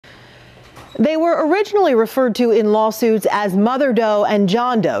They were originally referred to in lawsuits as Mother Doe and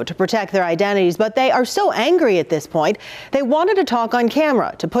John Doe to protect their identities, but they are so angry at this point, they wanted to talk on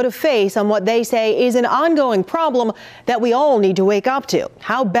camera to put a face on what they say is an ongoing problem that we all need to wake up to.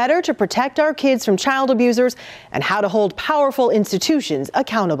 How better to protect our kids from child abusers and how to hold powerful institutions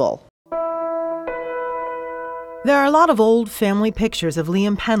accountable. There are a lot of old family pictures of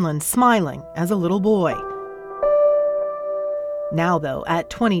Liam Penland smiling as a little boy. Now, though, at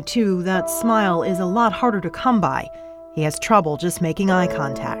 22, that smile is a lot harder to come by. He has trouble just making eye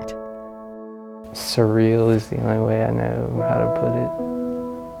contact. Surreal is the only way I know how to put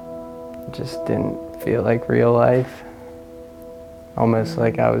it. It just didn't feel like real life. Almost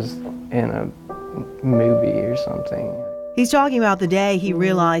like I was in a movie or something. He's talking about the day he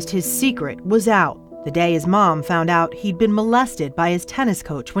realized his secret was out. The day his mom found out he'd been molested by his tennis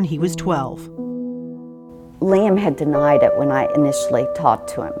coach when he was 12. Liam had denied it when I initially talked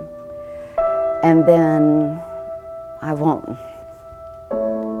to him. And then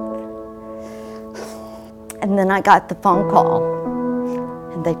And then I got the phone call,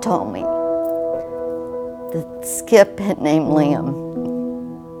 and they told me that Skip had named Liam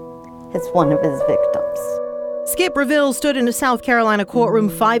as one of his victims. Skip Reville stood in a South Carolina courtroom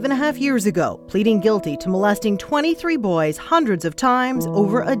 5.5 years ago, pleading guilty to molesting 23 boys hundreds of times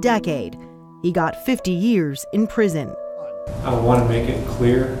over a decade. He got 50 years in prison. I want to make it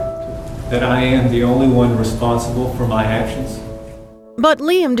clear that I am the only one responsible for my actions. But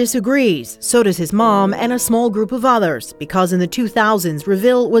Liam disagrees. So does his mom and a small group of others, because in the 2000s,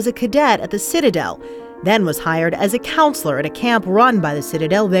 Reville was a cadet at the Citadel, then was hired as a counselor at a camp run by the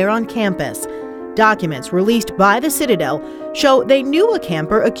Citadel there on campus. Documents released by the Citadel show they knew a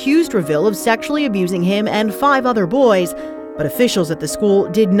camper accused Reville of sexually abusing him and 5 other boys, but officials at the school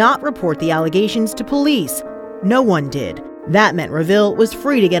did not report the allegations to police. No one did. That meant Reville was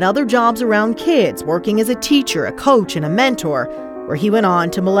free to get other jobs around kids, working as a teacher, a coach, and a mentor, where he went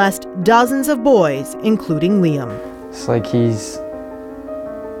on to molest dozens of boys, including Liam. It's like he's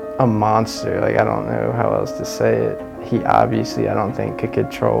a monster. Like, I don't know how else to say it. He obviously, I don't think, could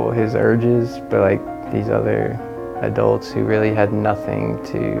control his urges, but like these other adults who really had nothing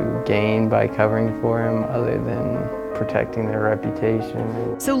to gain by covering for him other than protecting their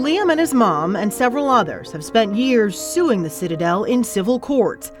reputation. So Liam and his mom and several others have spent years suing the Citadel in civil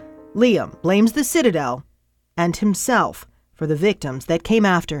courts. Liam blames the Citadel and himself for the victims that came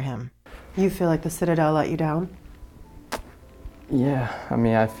after him. You feel like the Citadel let you down? Yeah, I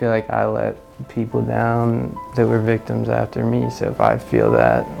mean, I feel like I let people down that were victims after me, so if I feel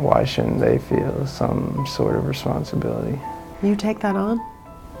that, why shouldn't they feel some sort of responsibility? You take that on?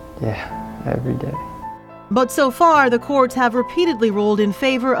 Yeah, every day. But so far, the courts have repeatedly ruled in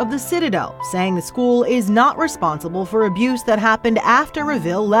favor of the Citadel, saying the school is not responsible for abuse that happened after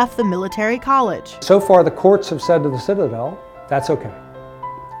Reville left the military college. So far, the courts have said to the Citadel, that's okay.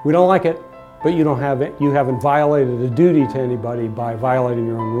 We don't like it, but you haven't violated a duty to anybody by violating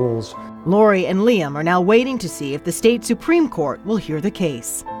your own rules. Lori and Liam are now waiting to see if the state Supreme Court will hear the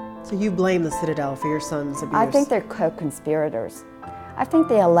case. So you blame the Citadel for your son's abuse? I think they're co-conspirators. I think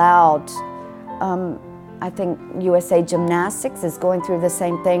they allowed, I think USA Gymnastics is going through the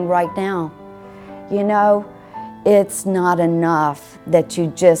same thing right now. You know, it's not enough that you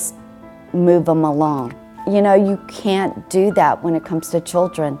just move them along. You know, you can't do that when it comes to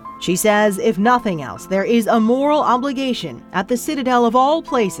children. She says, if nothing else, there is a moral obligation at the Citadel of all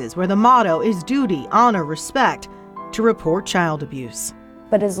places where the motto is duty, honor, respect, to report child abuse.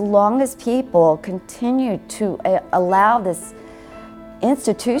 But as long as people continue to allow this,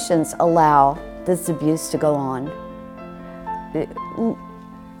 institutions allow this abuse to go on,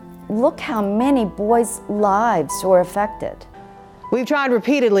 look how many boys' lives were affected. We've tried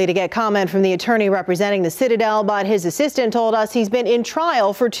repeatedly to get comment from the attorney representing the Citadel, but his assistant told us he's been in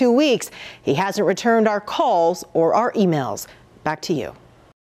trial for 2 weeks. He hasn't returned our calls or our emails. Back to you.